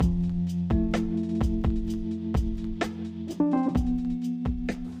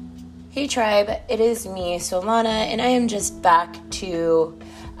Hey tribe, it is me, Solana, and I am just back to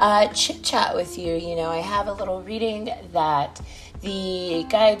chit chat with you. I have a little reading that the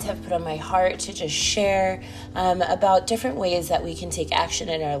guides have put on my heart to just share about different ways that we can take action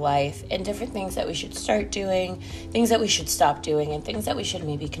in our life and different things that we should start doing, things that we should stop doing, and things that we should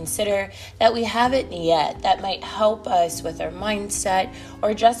maybe consider that we haven't yet that might help us with our mindset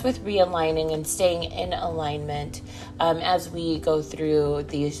or just with realigning and staying in alignment as we go through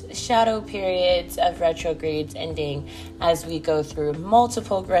these shadow periods of retrogrades ending, as we go through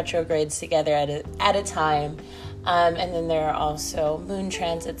multiple retrogrades together at a time. And then there are also moon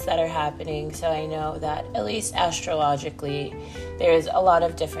transits that are happening. So I know that at least astrologically, there's a lot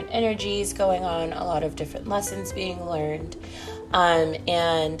of different energies going on, a lot of different lessons being learned.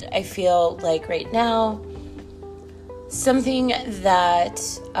 And I feel like right now, something that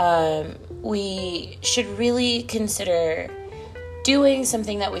we should really consider doing,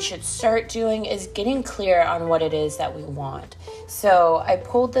 something that we should start doing, is getting clear on what it is that we want. So I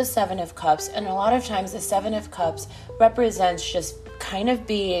pulled the Seven of Cups, and a lot of times the Seven of Cups represents just kind of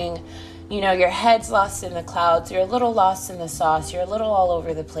being, your head's lost in the clouds, you're a little lost in the sauce, you're a little all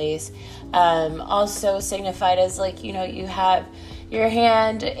over the place. Also signified as you have your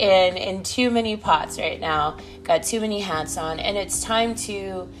hand in too many pots right now, got too many hats on, and it's time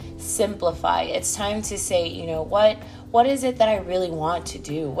to simplify. It's time to say, what is it that I really want to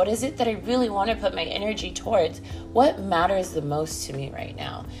do? What is it that I really want to put my energy towards? What matters the most to me right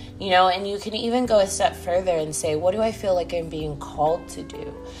now? And you can even go a step further and say, what do I feel like I'm being called to do?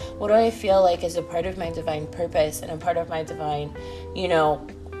 What do I feel like is a part of my divine purpose and a part of my divine,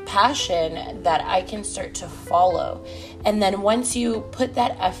 passion that I can start to follow? And then once you put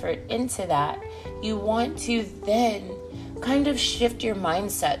that effort into that, you want to then kind of shift your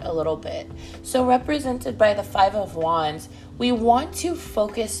mindset a little bit. So represented by the Five of Wands, we want to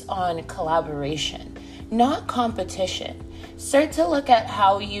focus on collaboration, not competition. Start to look at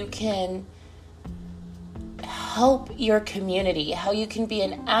how you can help your community, how you can be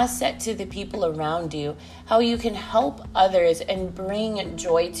an asset to the people around you, how you can help others and bring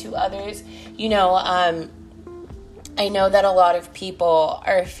joy to others. I know that a lot of people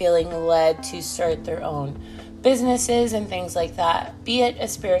are feeling led to start their own businesses and things like that, be it a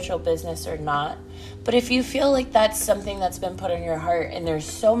spiritual business or not. But if you feel like that's something that's been put on your heart, and there's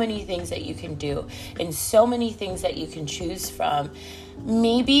so many things that you can do and so many things that you can choose from,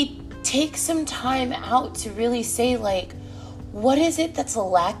 maybe take some time out to really say, what is it that's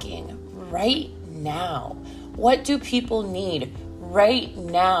lacking right now? What do people need right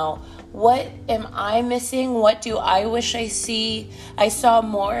now? What am I missing? What do I wish I saw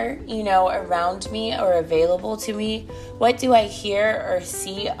more, around me or available to me? What do I hear or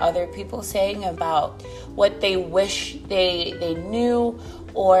see other people saying about what they wish they knew,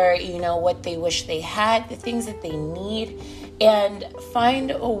 or, what they wish they had, the things that they need, and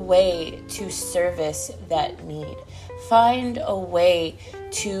find a way to service that need. Find a way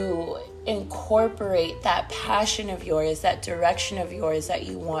to incorporate that passion of yours, that direction of yours that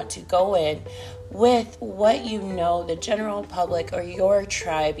you want to go in with what the general public or your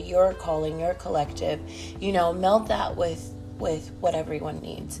tribe, your calling, your collective, meld that with what everyone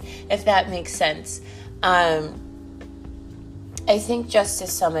needs, if that makes sense. I think just to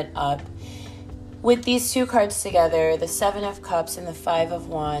sum it up, with these two cards together, the Seven of Cups and the Five of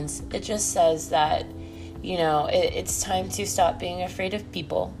Wands, it just says that, it's time to stop being afraid of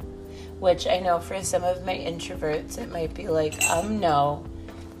people. Which I know for some of my introverts, it might be like, no,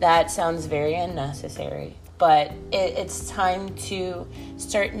 that sounds very unnecessary. But it's time to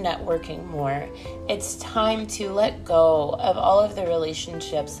start networking more. It's time to let go of all of the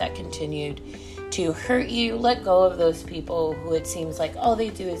relationships that continued to hurt you. Let go of those people who it seems like all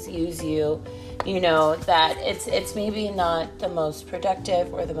they do is use you. That it's maybe not the most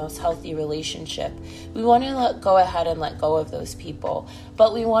productive or the most healthy relationship. We want to go ahead and let go of those people,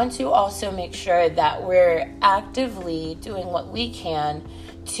 but we want to also make sure that we're actively doing what we can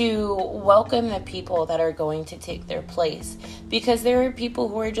to welcome the people that are going to take their place, because there are people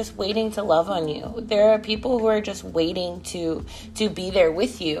who are just waiting to love on you. There are people who are just waiting to be there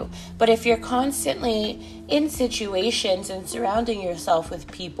with you. But if you're constantly in situations and surrounding yourself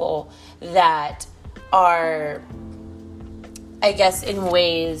with people that are, I guess, in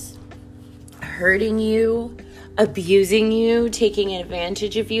ways hurting you, abusing you, taking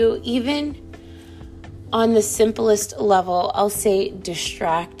advantage of you, even on the simplest level, I'll say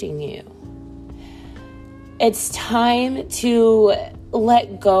distracting you. It's time to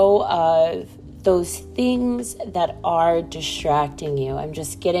let go of those things that are distracting you. I'm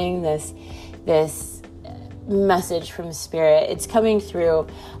just getting this message from Spirit. It's coming through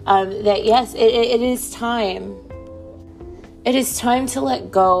that yes, it is time. It is time to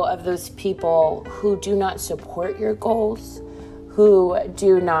let go of those people who do not support your goals, who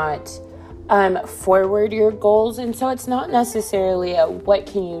do not forward your goals. And so it's not necessarily a what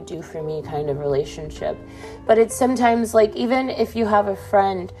can you do for me kind of relationship, but it's sometimes like, even if you have a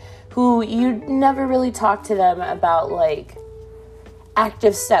friend who you never really talk to them about like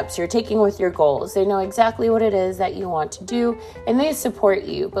active steps you're taking with your goals. They know exactly what it is that you want to do and they support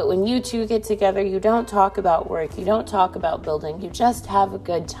you. But when you two get together, you don't talk about work, you don't talk about building, you just have a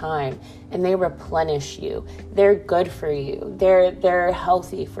good time and they replenish you. They're good for you. They're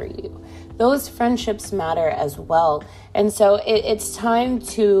healthy for you. Those friendships matter as well. And so it's time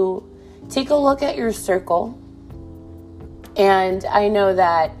to take a look at your circle. And I know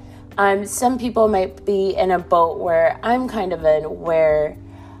that some people might be in a boat where I'm kind of in, where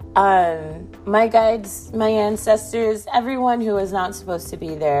my guides, my ancestors, everyone who was not supposed to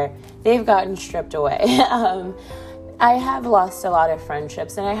be there, they've gotten stripped away. I have lost a lot of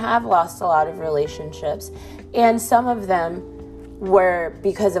friendships and I have lost a lot of relationships. And some of them were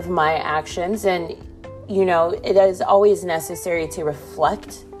because of my actions. And, you know, it is always necessary to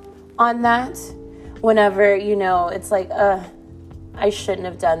reflect on that whenever, you know, it's like, I shouldn't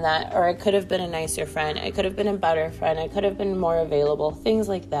have done that, or I could have been a nicer friend, I could have been a better friend, I could have been more available, things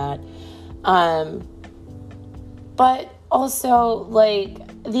like that. But also,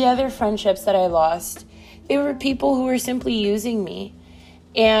 like, the other friendships that I lost, they were people who were simply using me,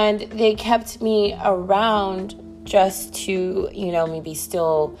 and they kept me around just to, you know, maybe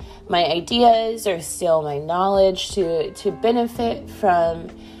steal my ideas or steal my knowledge to benefit from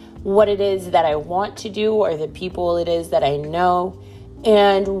what it is that I want to do or the people it is that I know.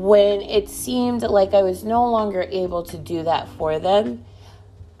 And when it seemed like I was no longer able to do that for them,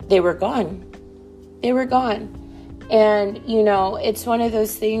 they were gone. They were gone. And, you know, it's one of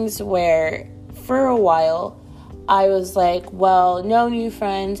those things where for a while I was like, well, no new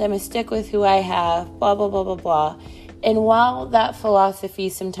friends. I'm going to stick with who I have, blah, blah, blah, blah, blah. And while that philosophy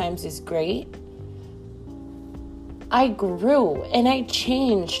sometimes is great, I grew and I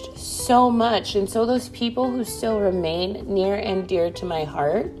changed so much. And so those people who still remain near and dear to my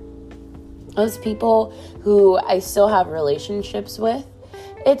heart, those people who I still have relationships with,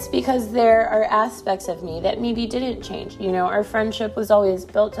 it's because there are aspects of me that maybe didn't change. You know, our friendship was always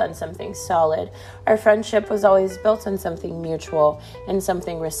built on something solid. Our friendship was always built on something mutual and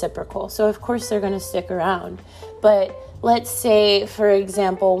something reciprocal. So of course they're going to stick around. But let's say, for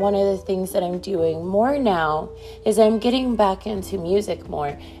example, one of the things that I'm doing more now is I'm getting back into music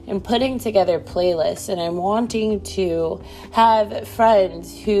more and putting together playlists. And I'm wanting to have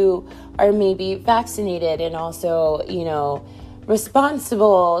friends who are maybe vaccinated and also, you know,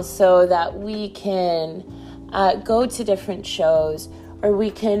 responsible, so that we can go to different shows, or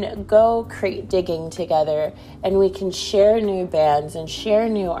we can go crate digging together, and we can share new bands and share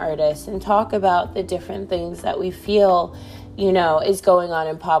new artists and talk about the different things that we feel, you know, is going on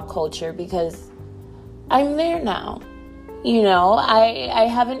in pop culture, because I'm there now. You know, I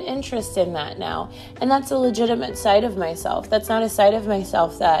have an interest in that now. And that's a legitimate side of myself. That's not a side of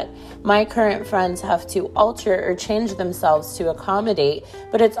myself that my current friends have to alter or change themselves to accommodate.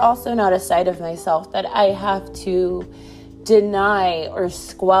 But it's also not a side of myself that I have to deny or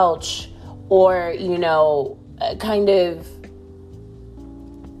squelch or, you know, kind of,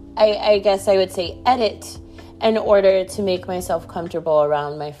 I guess I would say, edit in order to make myself comfortable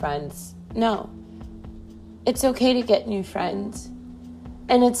around my friends. No. It's okay to get new friends.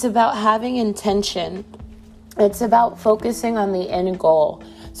 And it's about having intention. It's about focusing on the end goal.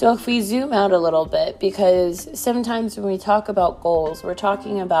 So if we zoom out a little bit, because sometimes when we talk about goals, we're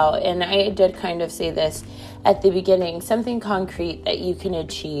talking about, and I did kind of say this at the beginning, something concrete that you can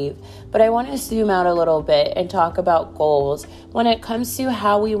achieve. But I want to zoom out a little bit and talk about goals when it comes to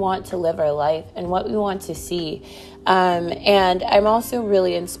how we want to live our life and what we want to see. And I'm also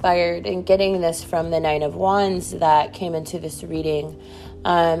really inspired in getting this from the Nine of Wands that came into this reading,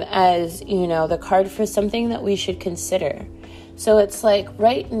 as, you know, the card for something that we should consider. So it's like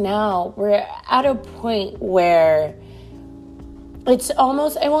right now we're at a point where it's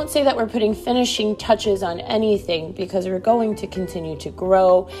almost, I won't say that we're putting finishing touches on anything, because we're going to continue to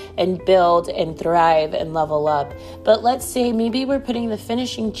grow and build and thrive and level up. But let's say maybe we're putting the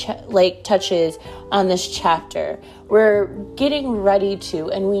finishing touches on this chapter. We're getting ready to,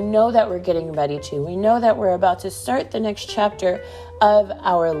 and we know that we're getting ready to. We know that we're about to start the next chapter of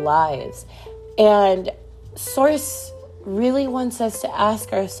our lives. And Source really wants us to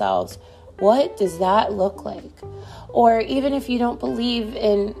ask ourselves, what does that look like? Or even if you don't believe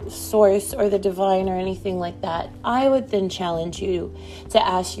in source or the divine or anything like that, I would then challenge you to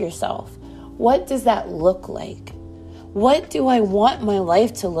ask yourself, what does that look like? What do I want my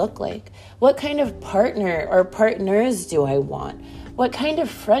life to look like? What kind of partner or partners do I want? What kind of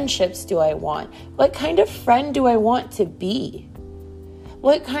friendships do I want? What kind of friend do I want to be?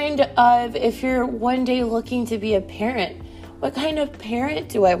 What kind of, if you're one day looking to be a parent, what kind of parent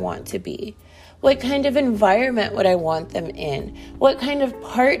do I want to be? What kind of environment would I want them in? What kind of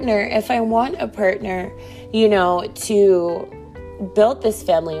partner, if I want a partner, to build this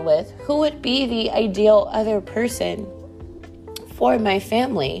family with, who would be the ideal other person for my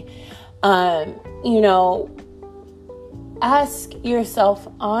family? Ask yourself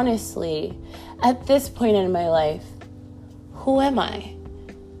honestly, at this point in my life, who am I?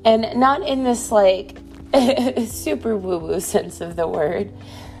 And not in this super woo-woo sense of the word,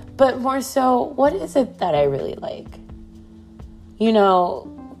 but more so, what is it that I really like?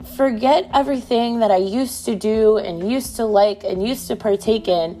 Forget everything that I used to do and used to like and used to partake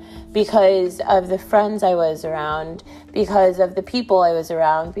in because of the friends I was around, because of the people I was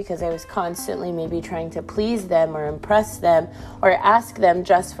around, because I was constantly maybe trying to please them or impress them or ask them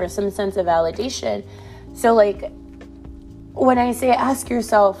just for some sense of validation. So when I say ask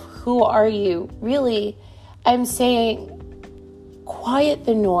yourself, who are you? Really, I'm saying quiet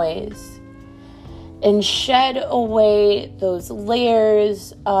the noise and shed away those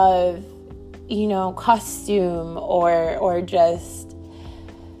layers of, costume or just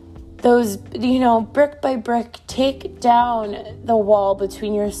those, brick by brick, take down the wall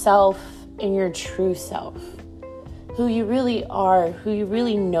between yourself and your true self, who you really are, who you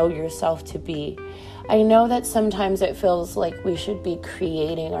really know yourself to be. I know that sometimes it feels like we should be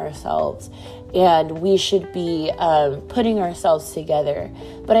creating ourselves and we should be putting ourselves together.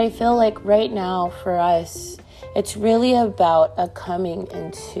 But I feel like right now for us, it's really about a coming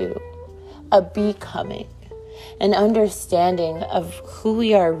into, a becoming, an understanding of who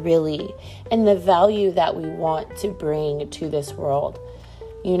we are really and the value that we want to bring to this world.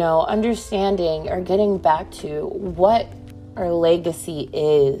 Understanding or getting back to what our legacy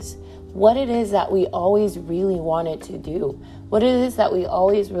is, what it is that we always really wanted to do, what it is that we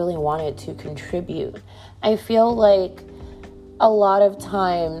always really wanted to contribute. I feel like a lot of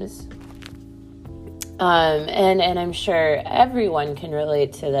times, and I'm sure everyone can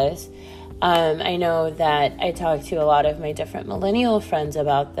relate to this, I know that I talk to a lot of my different millennial friends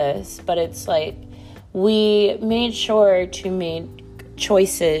about this, but it's like we made sure to make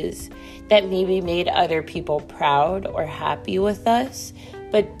choices that maybe made other people proud or happy with us,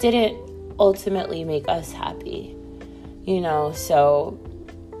 but didn't ultimately make us happy. So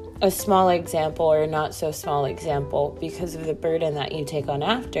a small example, or not so small example because of the burden that you take on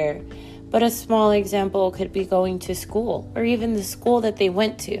after, but a small example could be going to school, or even the school that they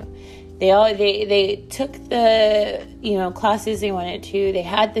went to. They took the classes they wanted to, they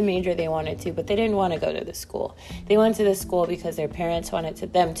had the major they wanted to, but they didn't want to go to the school. They went to the school because their parents wanted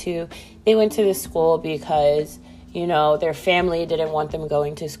them to. They went to the school because their family didn't want them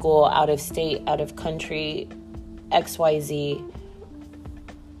going to school out of state, out of country, XYZ.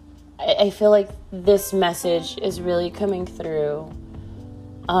 I feel like this message is really coming through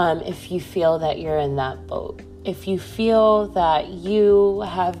if you feel that you're in that boat. If you feel that you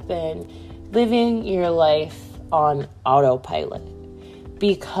have been living your life on autopilot,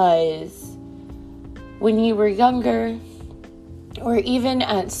 because when you were younger, or even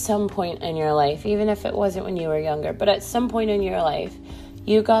at some point in your life, even if it wasn't when you were younger, but at some point in your life,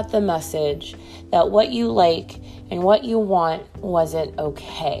 you got the message that what you like and what you want wasn't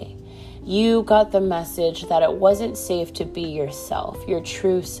okay. You got the message that it wasn't safe to be yourself, your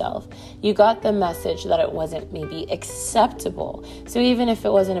true self. You got the message that it wasn't maybe acceptable. So even if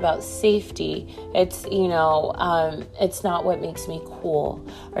it wasn't about safety, it's, it's not what makes me cool,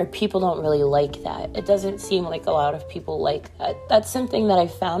 or people don't really like that. It doesn't seem like a lot of people like that. That's something that I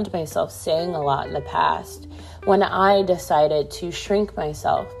found myself saying a lot in the past when I decided to shrink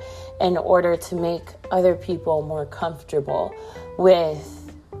myself in order to make other people more comfortable with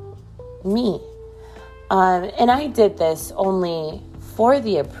me. And I did this only for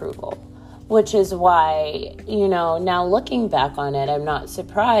the approval, which is why, now looking back on it, I'm not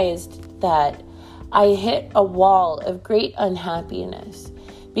surprised that I hit a wall of great unhappiness,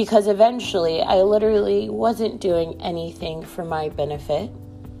 because eventually I literally wasn't doing anything for my benefit.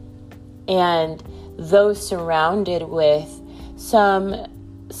 And though surrounded with some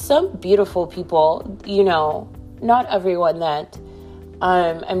beautiful people, not everyone that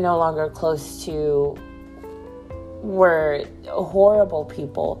I'm no longer close to were horrible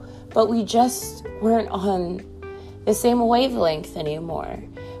people, but we just weren't on the same wavelength anymore.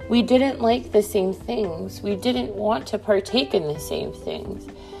 We didn't like the same things. We didn't want to partake in the same things.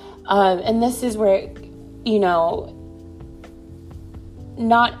 And this is where,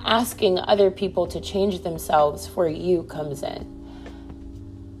 not asking other people to change themselves for you comes in.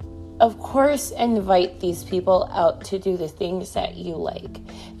 Of course, invite these people out to do the things that you like.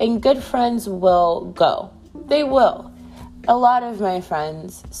 And good friends will go. They will. A lot of my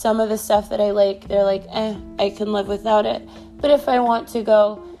friends, some of the stuff that I like, they're like, I can live without it. But if I want to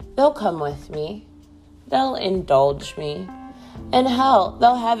go, they'll come with me. They'll indulge me. And hell,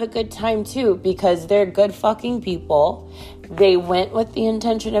 they'll have a good time too, because they're good fucking people. They went with the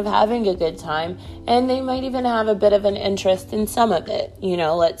intention of having a good time, and they might even have a bit of an interest in some of it.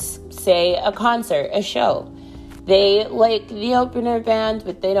 Let's say a concert, a show. They like the opener band,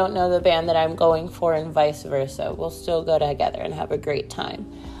 but they don't know the band that I'm going for, and vice versa. We'll still go together and have a great time.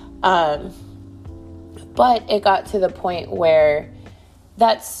 But it got to the point where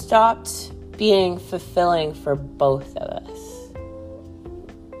that stopped being fulfilling for both of us.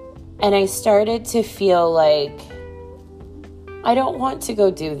 And I started to feel like I don't want to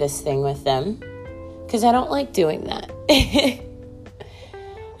go do this thing with them because I don't like doing that.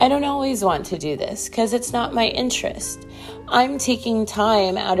 I don't always want to do this because it's not my interest. I'm taking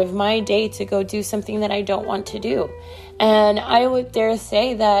time out of my day to go do something that I don't want to do. And I would dare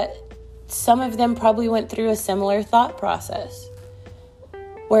say that some of them probably went through a similar thought process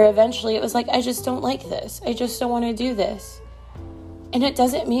where eventually it was like, I just don't like this. I just don't want to do this. And it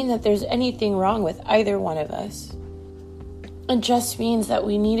doesn't mean that there's anything wrong with either one of us. It just means that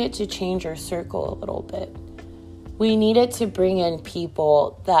we needed to change our circle a little bit. We needed to bring in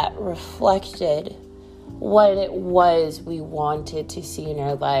people that reflected what it was we wanted to see in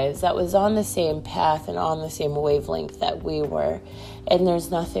our lives, that was on the same path and on the same wavelength that we were. And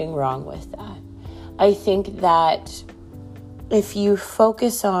there's nothing wrong with that. I think that if you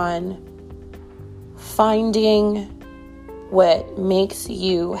focus on finding what makes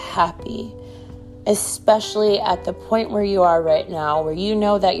you happy, especially at the point where you are right now, where you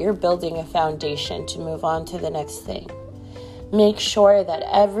know that you're building a foundation to move on to the next thing. Make sure that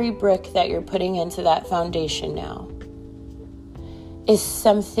every brick that you're putting into that foundation now is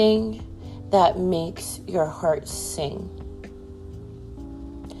something that makes your heart sing.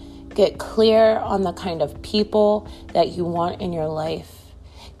 Get clear on the kind of people that you want in your life.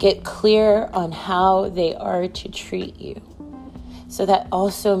 Get clear on how they are to treat you. So that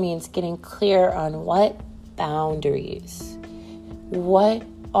also means getting clear on what boundaries. What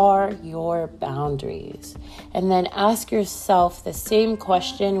are your boundaries? And then ask yourself the same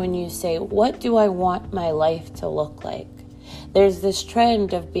question when you say, what do I want my life to look like? There's this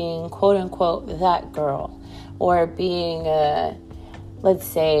trend of being, quote unquote, that girl, or being let's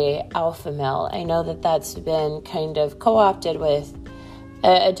say, alpha male. I know that that's been kind of co-opted with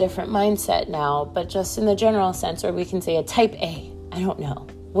a different mindset now, but just in the general sense, or we can say a type A. I don't know,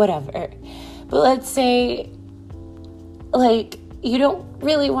 whatever. But let's say, like, you don't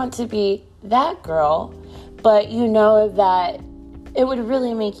really want to be that girl, but you know that it would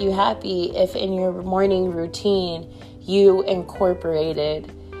really make you happy if in your morning routine you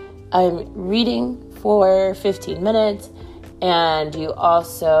incorporated reading for 15 minutes, and you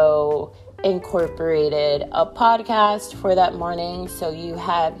also incorporated a podcast for that morning. So you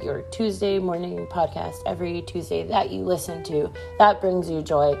have your Tuesday morning podcast every Tuesday that you listen to. That brings you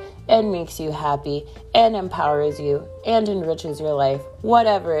joy and makes you happy and empowers you and enriches your life,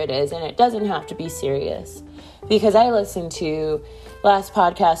 whatever it is. And it doesn't have to be serious, because I listened to Last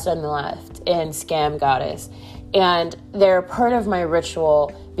Podcast on the Left and Scam Goddess, and they're part of my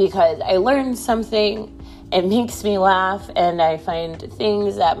ritual because I learned something. It makes me laugh, and I find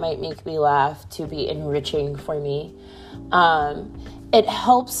things that might make me laugh to be enriching for me. It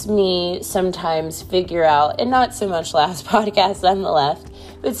helps me sometimes figure out, and not so much Last Podcast on the Left,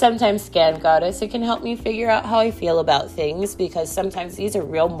 but sometimes Scam Goddess, it can help me figure out how I feel about things, because sometimes these are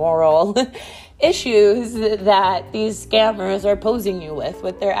real moral issues that these scammers are posing you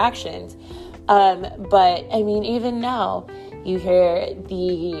with their actions. But I mean, even now, you hear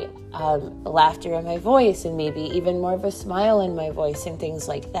the laughter in my voice, and maybe even more of a smile in my voice, and things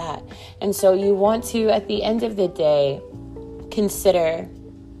like that. And so you want to, at the end of the day, consider,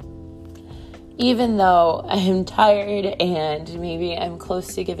 even though I am tired and maybe I'm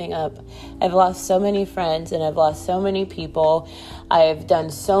close to giving up, I've lost so many friends and I've lost so many people. I've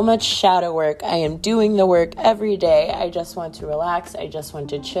done so much shadow work. I am doing the work every day. I just want to relax. I just want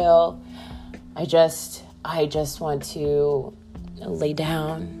to chill. I just want to lay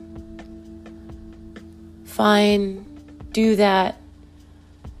down. Fine, do that.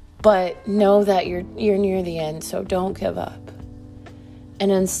 But know that you're near the end, so don't give up.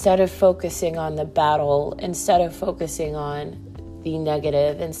 And instead of focusing on the battle, instead of focusing on the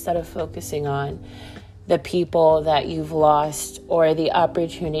negative, instead of focusing on the people that you've lost or the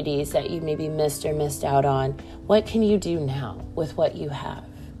opportunities that you maybe missed or missed out on, what can you do now with what you have?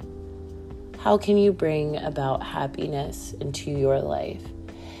 How can you bring about happiness into your life?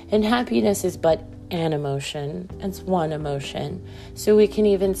 And happiness is but an emotion. It's one emotion. So we can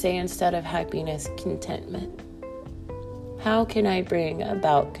even say, instead of happiness, contentment. How can I bring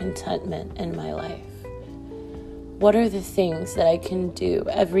about contentment in my life? What are the things that I can do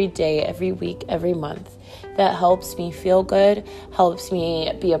every day, every week, every month that helps me feel good, helps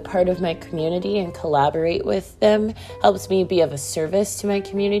me be a part of my community and collaborate with them, helps me be of a service to my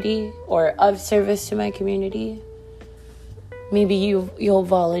community or of service to my community? Maybe you'll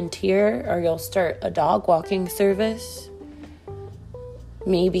volunteer, or you'll start a dog walking service.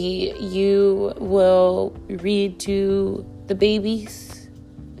 Maybe you will read to the babies.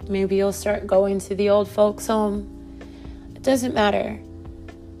 Maybe you'll start going to the old folks' home. It doesn't matter.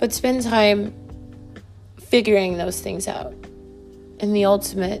 But spend time figuring those things out. And the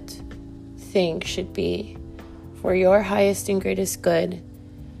ultimate thing should be for your highest and greatest good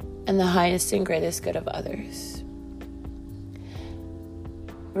and the highest and greatest good of others.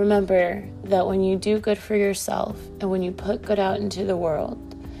 Remember that when you do good for yourself and when you put good out into the world,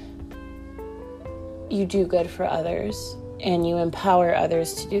 you do good for others and you empower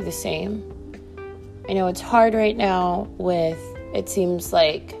others to do the same. I know it's hard right now it seems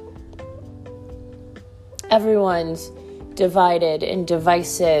like everyone's divided and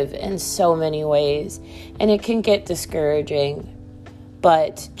divisive in so many ways, and it can get discouraging.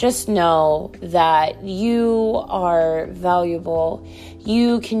 But just know that you are valuable.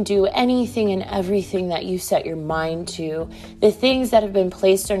 You can do anything and everything that you set your mind to. The things that have been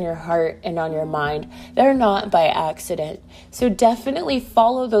placed on your heart and on your mind, they're not by accident. So definitely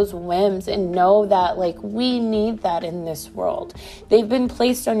follow those whims and know that we need that in this world. They've been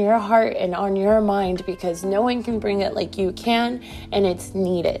placed on your heart and on your mind because no one can bring it like you can, and it's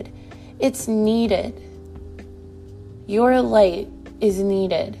needed. It's needed. Your light is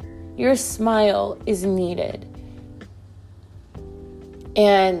needed. Your smile is needed.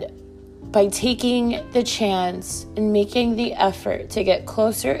 And by taking the chance and making the effort to get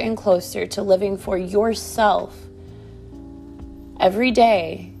closer and closer to living for yourself every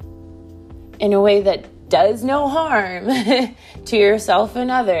day in a way that does no harm to yourself and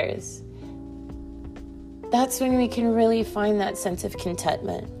others, that's when we can really find that sense of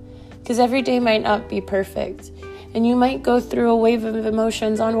contentment. Because every day might not be perfect. And you might go through a wave of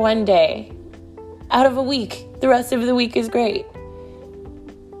emotions on one day. Out of a week, the rest of the week is great.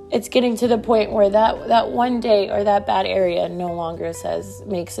 It's getting to the point where that one day or that bad area no longer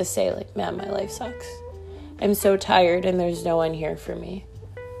makes us say, man, my life sucks. I'm so tired and there's no one here for me.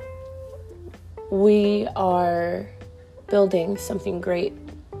 We are building something great.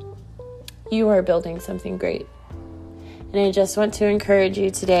 You are building something great. And I just want to encourage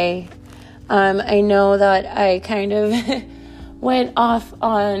you today. I know that I kind of went off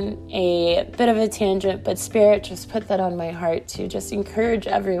on a bit of a tangent, but Spirit just put that on my heart to just encourage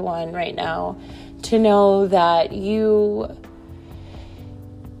everyone right now to know that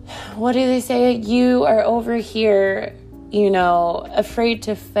what do they say? You are over here, afraid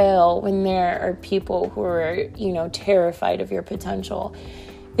to fail when there are people who are, terrified of your potential.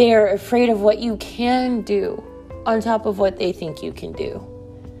 They are afraid of what you can do on top of what they think you can do.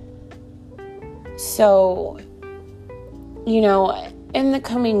 So, in the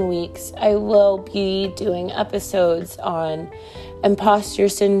coming weeks, I will be doing episodes on imposter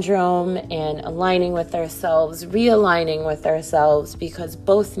syndrome and aligning with ourselves, realigning with ourselves, because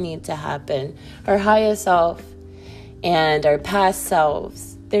both need to happen. Our highest self and our past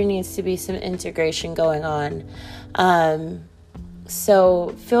selves, there needs to be some integration going on.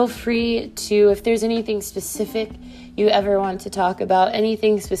 So feel free to, if there's anything specific you ever want to talk about,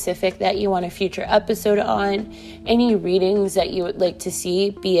 anything specific that you want a future episode on, any readings that you would like to see,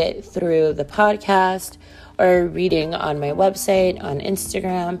 be it through the podcast or reading on my website, on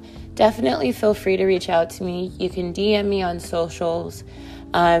Instagram, definitely feel free to reach out to me. You can DM me on socials,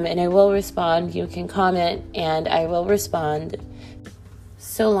 and I will respond. You can comment, and I will respond.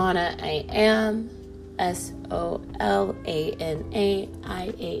 Solana, I am. SOLANAIAM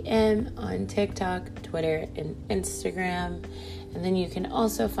on TikTok, Twitter, and Instagram. And then you can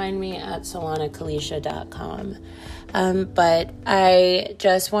also find me at solanakalisha.com. But I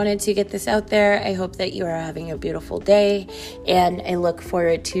just wanted to get this out there. I hope that you are having a beautiful day, and I look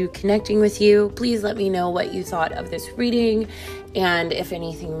forward to connecting with you. Please let me know what you thought of this reading, and if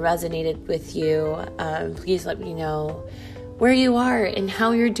anything resonated with you, please let me know where you are and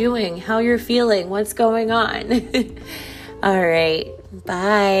how you're doing, how you're feeling, what's going on. All right,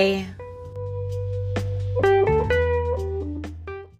 bye.